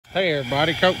Hey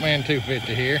everybody, Cokeman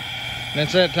 250 here, and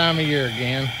it's that time of year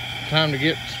again. Time to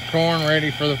get corn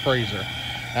ready for the freezer.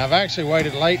 I've actually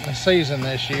waited late in the season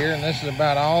this year, and this is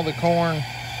about all the corn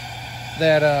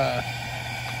that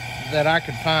I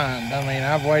could find. I mean,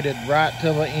 I've waited right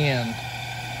till the end.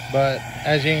 But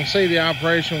as you can see, the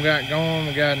operation we got going,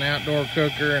 we got an outdoor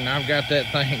cooker, and I've got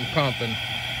that thing pumping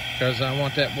because I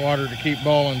want that water to keep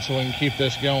boiling so we can keep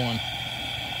this going.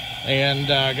 And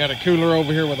I got a cooler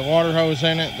over here with a water hose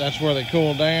in it. That's where they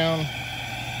cool down.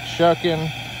 Shucking.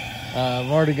 I've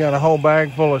already got a whole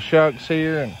bag full of shucks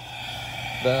here. And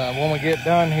when we get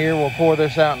done here, we'll pour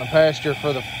this out in the pasture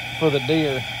for the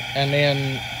deer. And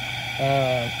then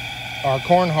our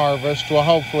corn harvest will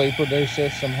hopefully produce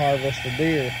us some harvested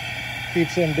deer.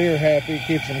 Keeps them deer happy,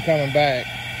 keeps them coming back.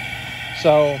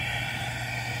 So,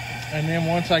 and then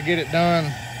once I get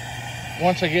done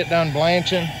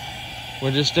blanching, we're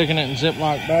just sticking it in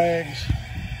Ziploc bags,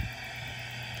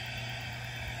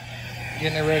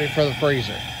 getting it ready for the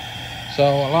freezer. So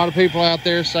a lot of people out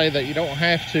there say that you don't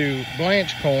have to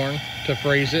blanch corn to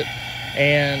freeze it,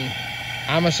 and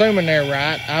I'm assuming they're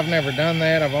right. I've never done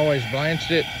that. I've always blanched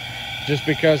it just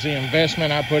because the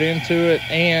investment I put into it,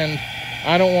 and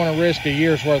I don't want to risk a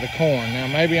year's worth of corn. Now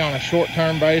maybe on a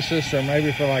short-term basis, or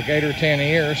maybe for like 8 or 10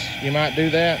 years, you might do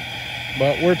that,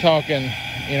 but we're talking,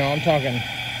 I'm talking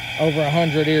over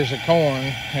 100 ears of corn,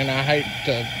 and I hate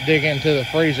to dig into the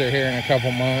freezer here in a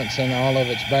couple months and all of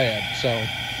it's bad. So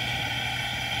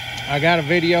I got a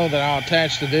video that I'll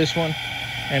attach to this one,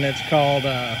 and it's called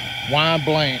Why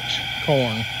Blanch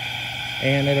Corn,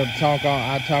 and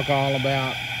I talk all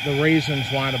about the reasons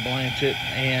why to blanch it.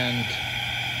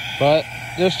 But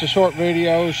just a short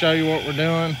video, show you what we're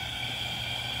doing.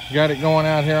 Got it going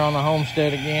out here on the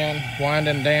homestead again,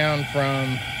 winding down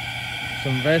from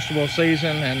some vegetable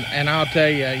season, and I'll tell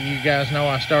you, you guys know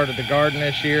I started the garden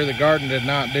this year. The garden did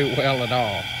not do well at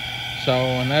all. So,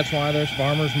 and that's why there's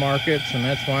farmers markets, and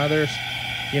that's why there's,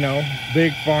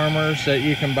 big farmers that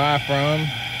you can buy from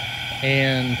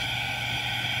and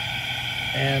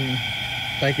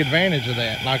take advantage of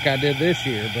that like I did this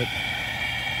year. But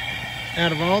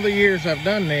out of all the years I've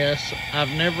done this,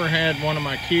 I've never had one of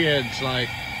my kids like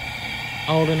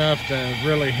old enough to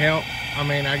really help. I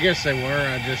mean, I guess they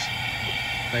were,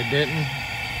 they didn't,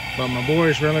 but my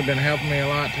boy's really been helping me a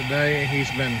lot today. He's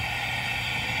been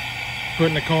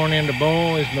putting the corn in the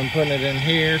bowl, he's been putting it in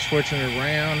here, switching it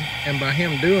around, and by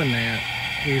him doing that,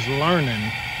 he's learning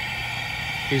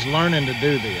to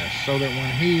do this, so that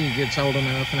when he gets old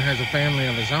enough and has a family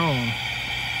of his own,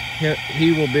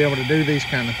 he will be able to do these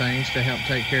kind of things to help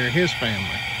take care of his family.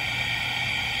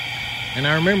 And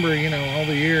I remember, all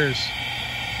the years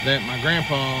that my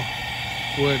grandpa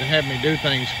would have me do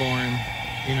things for him.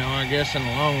 I guess in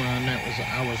the long run,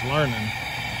 I was learning.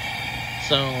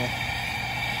 So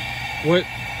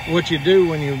what you do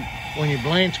when you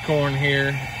blanch corn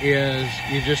here is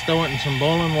you just throw it in some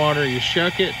boiling water. You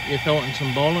shuck it, you throw it in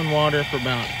some boiling water for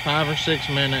about 5 or 6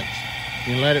 minutes.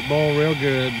 You let it boil real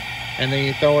good, and then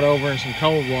you throw it over in some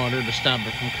cold water to stop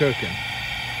it from cooking.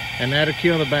 And that'll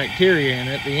kill the bacteria in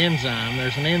it, the enzyme.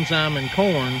 There's an enzyme in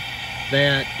corn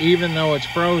that, even though it's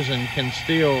frozen, can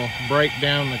still break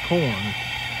down the corn.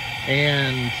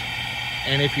 And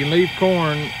if you leave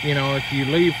corn, if you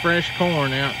leave fresh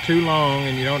corn out too long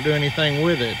and you don't do anything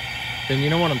with it, then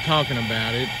you know what I'm talking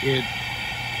about. It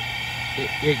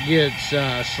gets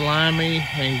slimy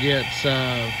and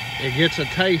it gets a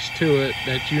taste to it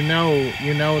that you know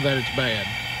that it's bad.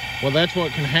 Well, that's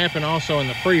what can happen also in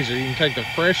the freezer. You can take the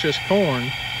freshest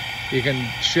corn, you can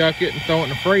shuck it and throw it in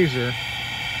the freezer,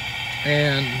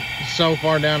 and so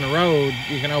far down the road,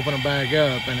 you can open a bag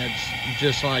up and it's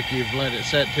just like you've let it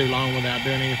set too long without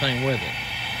doing anything with it.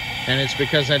 And it's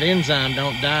because that enzyme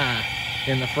don't die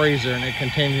in the freezer, and it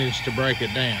continues to break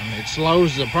it down. It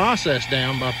slows the process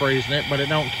down by freezing it, but it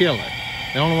don't kill it.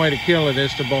 The only way to kill it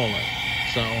is to boil it.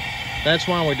 So that's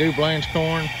why we do blanch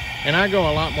corn. And I go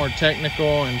a lot more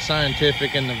technical and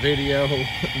scientific in the video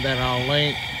that I'll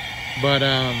link. But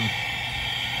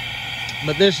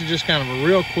this is just kind of a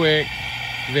real quick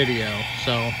video.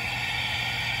 So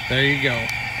there you go.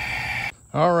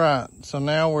 All right, so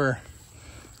now we're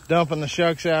dumping the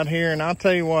shucks out here, and I'll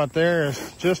tell you what, there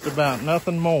is just about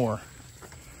nothing more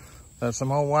that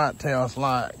some old whitetails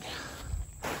like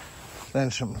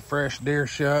than some fresh deer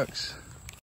shucks,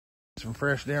 some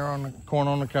fresh deer on the corn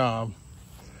on the cob,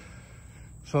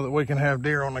 so that we can have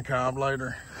deer on the cob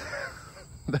later.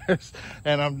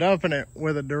 And I'm dumping it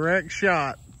with a direct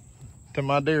shot to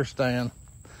my deer stand.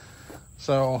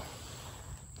 So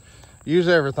use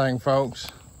everything, folks.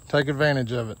 Take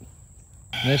advantage of it.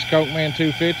 And this Cokeman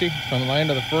 250 from the land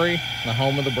of the free, the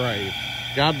home of the brave.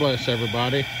 God bless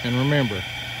everybody. And remember,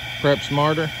 prep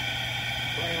smarter,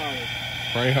 Pray harder.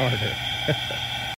 pray harder.